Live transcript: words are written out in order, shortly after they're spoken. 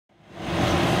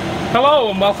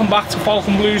Hello and welcome back to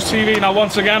Falcon Blues TV. Now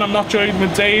once again I'm not joined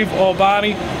with Dave or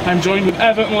Barney, I'm joined with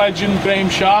Everton legend Graeme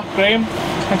Sharp. Graeme,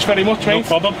 thanks very much, mate.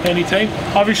 No problem, anytime.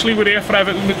 Obviously we're here for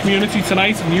Everton the community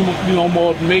tonight, and you know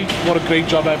more than me what a great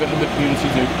job Everton the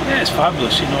community do. Yeah, it's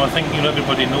fabulous. I think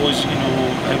everybody knows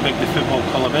how big the football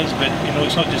club is, but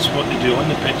it's not just what they do on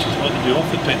the pitch, it's what they do off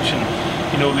the pitch. And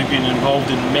they've been involved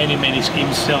in many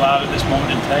schemes, still are at this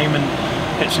moment in time, and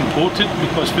it's important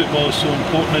because football is so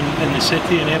important in the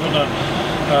city, and Everton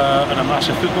are a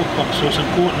massive football club, so it's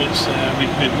important.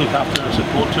 We look after our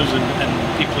supporters and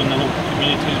people in the local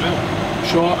community as well.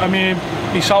 Sure, I mean,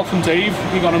 myself and Dave,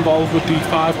 we got involved with the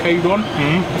 5k run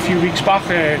a few weeks back.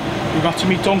 We got to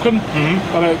meet Duncan,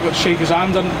 got to shake his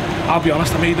hand, and I'll be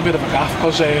honest, I made a bit of a gaff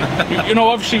because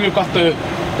obviously we've got the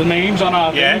names on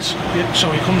our things. Yeah. So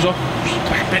he comes up,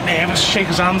 like a bit nervous, shake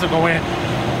his hand, and go,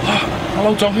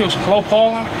 hello Duncan, he goes, hello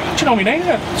Paul, do you know my name?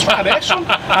 Let's try this one.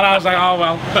 And I was like, oh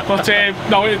well. But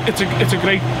no, it's a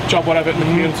great job whatever in the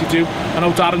community do. I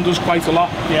know Darren does quite a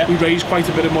lot. Yeah. We raised quite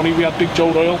a bit of money. We had Big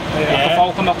Joe Royal at the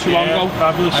Falcon not too long ago.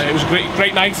 Fabulous. It was a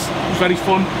great night. It was very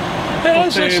fun.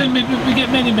 Listen, we get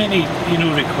many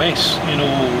requests,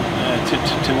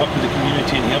 to work with the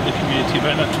community and help the community.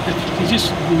 But if you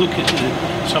just look at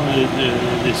some of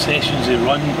the sessions they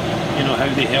run, how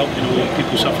they help,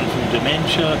 people suffering from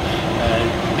dementia,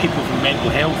 people from mental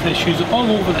health issues, all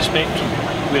over the spectrum.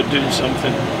 We're doing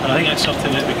something, and I think that's something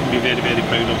that we can be very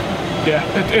proud of. Yeah,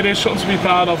 it is something to be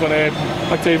proud of, and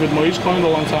like David Moyes coined a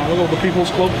long time ago, the People's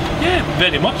Club. Yeah,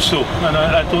 very much so, and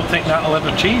I don't think that'll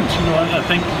ever change. I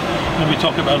think we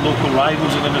talk about local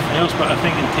rivals and everything else, but I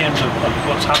think in terms of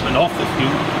what's happening off the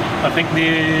field, I think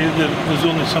there's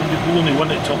only one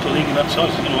at the top of the league, and that's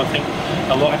us. I think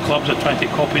a lot of clubs are trying to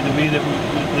copy the way that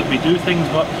we do things,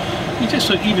 but you just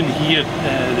even here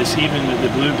this evening with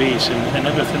the Blue Base and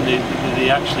everything they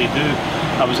actually do.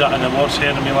 I was at an awards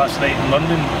ceremony last night in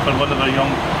London for one of our young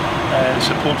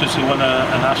supporters who won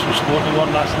a National Sport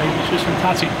Award last night, which was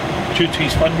fantastic, due to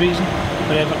his fundraising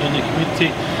for Everton in the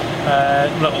community.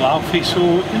 Little Alfie,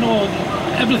 so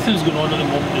everything's going on at the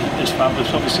moment is fabulous.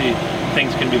 Obviously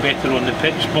things can be better on the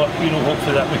pitch, but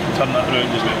hopefully that we can turn that around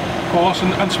as well. Of course,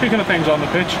 and speaking of things on the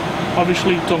pitch,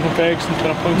 obviously Duncan Ferguspn's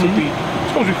been appointed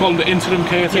I suppose we call him the interim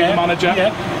caretaker manager.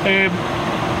 Yeah.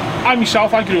 I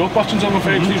myself, I grew up watching Duncan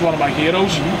Ferguspn. He's one of my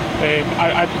heroes.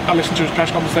 I listened to his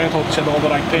press conference there, I thought he said all the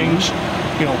right things.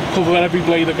 Cover every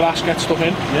blade of grass, get stuff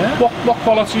in. Yeah. What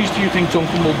qualities do you think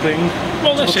Duncan will bring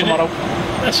tomorrow?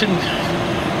 Listen,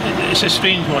 it's a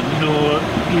strange one.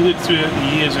 You look through the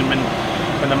years, and when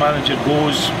the manager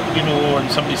goes, and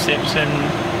somebody steps in,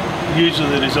 usually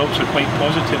the results are quite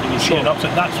positive, and you see an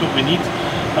upset. That's what we need.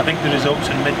 I think the results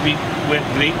in midweek went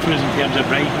great for us in terms of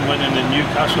Brighton winning and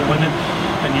Newcastle winning,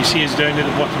 and you see us down at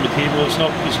the bottom of the table. It's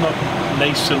not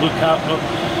nice to look at, but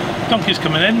Duncan's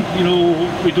coming in.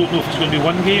 We don't know if it's going to be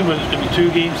one game, whether it's going to be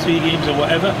 2 games, 3 games, or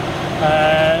whatever.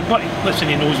 But listen,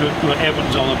 he knows what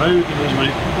Everton's all about. He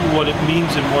knows what it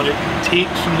means and what it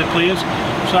takes from the players.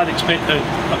 So I'd expect a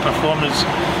performance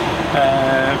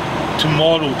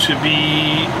tomorrow to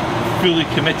be fully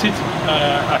committed.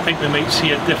 I think they might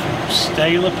see a different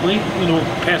style of play.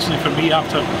 Personally for me,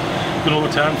 after going over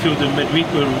to Anfield in midweek,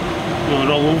 we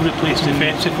were all over the place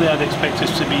defensively. I'd expect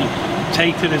us to be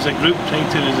tighter as a group,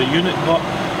 tighter as a unit, but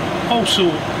also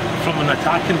from an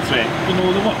attacking threat.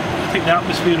 I think the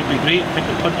atmosphere will be great. I think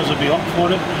the punters will be up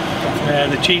for it.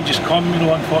 The changes come,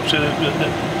 unfortunately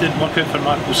that didn't work out for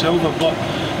Marco Silva, but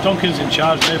Duncan's in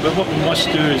charge now. But what we must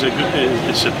do as a group,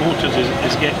 as supporters,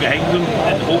 is get behind them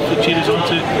and hope that cheer us on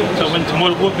to win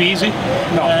tomorrow. It won't be easy,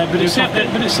 but it's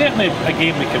certainly a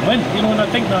game we can win. And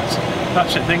I think that's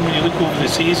the thing when you look over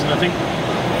the season. I think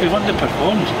we've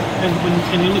underperformed, and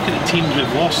when you look at the teams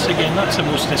we've lost again, that's the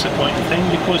most disappointing thing,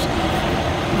 because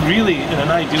really, in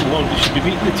an ideal world, we should be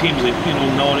beating the teams like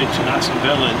Norwich and Aston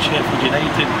Villa and Sheffield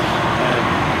United,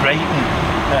 Brighton.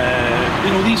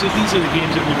 These are the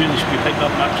games that we really should be picking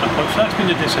up extra points. So that's been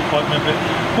a disappointment, but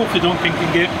hopefully Duncan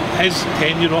can get his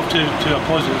tenure off to a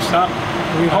positive start.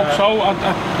 We hope so.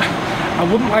 I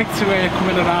wouldn't like to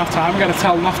come in at half time and get a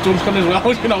telling off Duncan as well.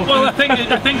 Well, I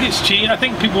think it's changed. I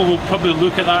think people will probably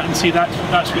look at that and see that's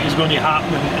what is going to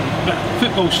happen. But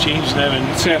football's changed now, and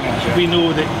we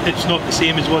know that it's not the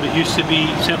same as what it used to be.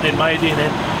 Certainly in my day, and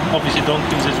then obviously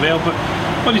Duncan's as well. But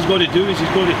what he's got to do is he's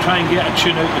got to try and get a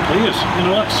tune out the players.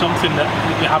 That's something that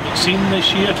we haven't seen this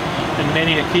year in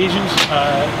many occasions.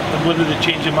 And whether the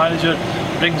change of manager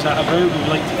brings that about, we'd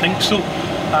like to think so.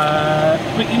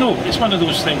 But it's one of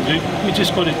those things. We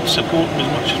just got to support them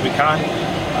as much as we can.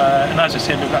 And as I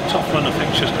said, we've got a tough run of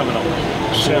fixtures coming up.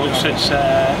 So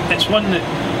it's one that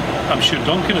I'm sure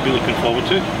Duncan will be looking forward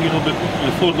to. You know, but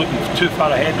before looking too far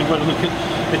ahead, we've got to look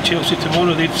at Chelsea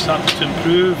tomorrow. They've started to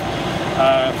improve.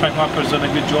 Frank Lampard's done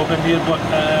a good job in there, but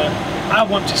I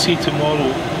want to see tomorrow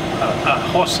a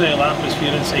hostile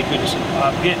atmosphere inside Goodison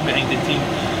Park, getting behind the team,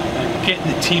 getting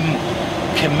the team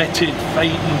committed,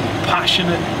 fighting,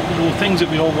 passionate, you know, things that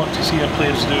we all want to see our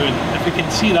players do. And if we can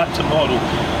see that tomorrow,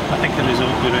 I think the result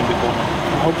will be around the corner.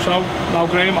 I hope so. Now,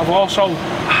 Graeme, I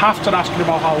have to ask you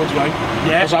about Howard's Way.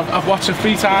 Yeah. Because I've watched it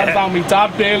 3 times now. My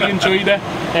dad barely enjoyed it.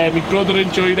 My brother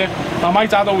enjoyed it. Now, my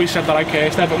dad always said that I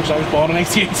cursed Everton because I was born in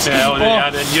 88.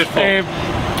 Yeah, your fault.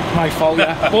 My fault,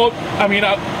 yeah. But, I mean,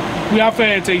 we have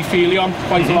Dave Feely on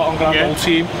quite a lot on Grand Old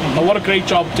Team. And what a great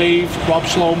job Dave, Rob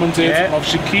Sloman did, and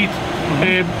obviously Keith.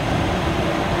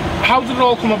 How did it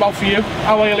all come about for you?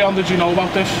 How early on did you know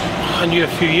about this? I knew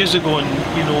a few years ago, and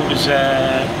you know, it was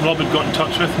Rob had got in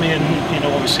touch with me, and you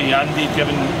know, obviously Andy had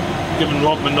given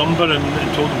Rob my number and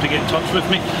told him to get in touch with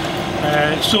me.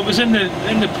 So it was in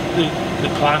the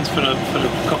plans for a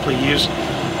couple of years.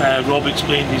 Rob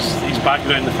explained his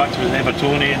background, the fact he was an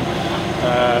Evertonian,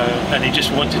 and he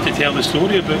just wanted to tell the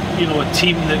story about, you know, a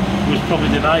team that was probably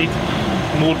denied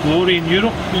more glory in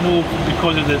Europe, you know,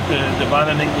 because of the ban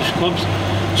on English clubs.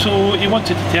 So he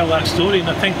wanted to tell that story, and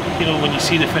I think, you know, when you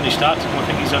see the finished article, I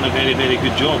think he's done a very, very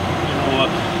good job. You know,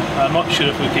 I'm not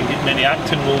sure if we can get many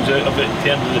acting roles out of it in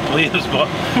terms of the players, but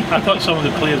I thought some of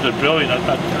the players were brilliant.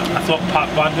 I thought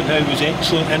Pat Vandenhauwe was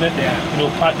excellent in it. Yeah. You know,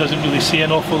 Pat doesn't really say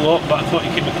an awful lot, but I thought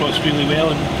he came across really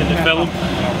well in the film.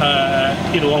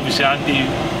 You know, obviously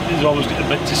Andy has always got a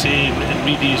bit to say, and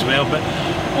Reedy as well, but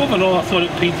overall I thought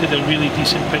it painted a really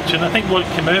decent picture, and I think what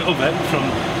came out of it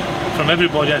from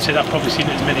everybody, I said I've probably seen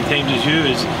it as many times as you,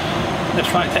 is the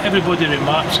fact that everybody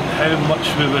remarks on how much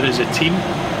we were as a team.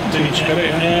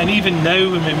 And even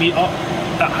now when we meet up,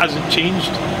 that hasn't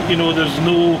changed. You know, there's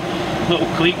no little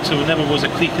cliques, or there never was a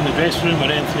clique in the dressing room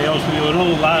or anything else. We were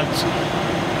all lads,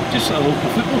 just a local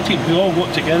football team. We all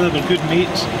got together, we're good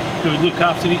mates, we would look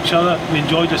after each other, we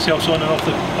enjoyed ourselves on and off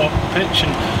the pitch,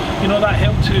 and you know, that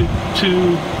helped to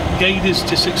guide us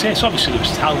to success. Obviously there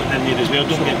was talent in there as well,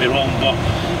 don't get me wrong, but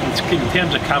in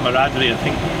terms of camaraderie, I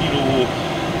think, you know,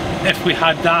 if we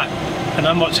had that, and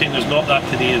I'm not saying there's not that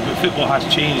today, but football has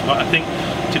changed, but I think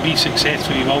to be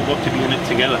successful you've all got to be in it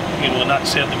together, you know, and that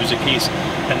certainly was the case.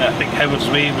 And I think Howard's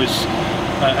Way was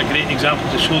a great example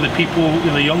to show the people,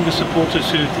 you know, the younger supporters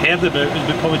who'd heard about it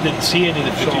but probably didn't see any of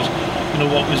the footage, you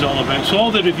know, what it was all about. So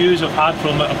all the reviews I've had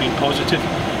from it have been positive,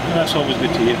 and that's always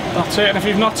good to hear. That's it, and if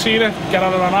you've not seen it, get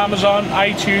on it on Amazon,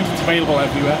 iTunes, it's available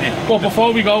everywhere. Yeah. But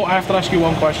before we go, I have to ask you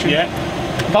one question. Yeah.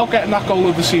 About getting that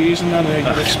goal of the season, and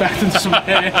you're expecting some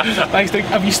nice thing.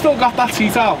 Have you still got that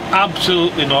tea towel?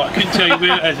 Absolutely not. I couldn't tell you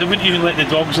where it is. I wouldn't even let the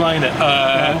dogs lie in it.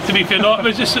 To be fair, no, it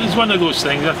was one of those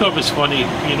things. I thought it was funny,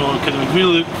 you know, because I was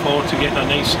really looking forward to getting a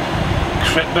nice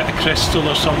bit of crystal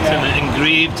or something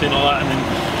engraved and all that. And then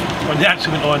when they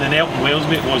actually went on, and Elton Wales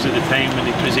mate was at the time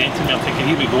when he presented me, I'm thinking,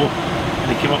 here we go.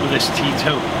 And he came up with this tea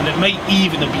towel, and it might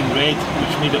even have been red,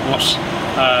 which made it worse.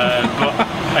 But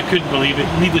I couldn't believe it.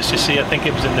 Needless to say, I think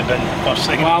it was in the bin first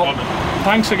thing in the morning.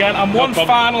 Thanks again, and one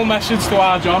final message to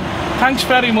our John. Thanks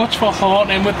very much for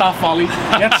haunting him with that volley.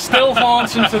 It still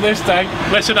haunts him to this day.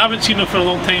 Listen, I haven't seen him for a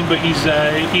long time, but he's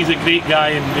a great guy,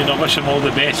 and you know, wish him all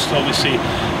the best. Obviously,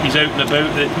 he's out and about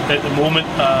at the moment,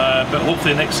 but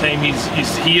hopefully next time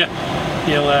he's here,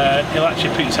 he'll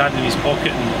actually put his hand in his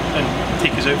pocket and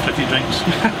take us out for a few drinks.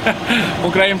 Well,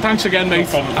 Graeme, thanks again, mate.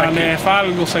 No problem, thank you.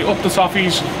 Finally, we'll say up the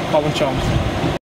toffees, Colin Chong.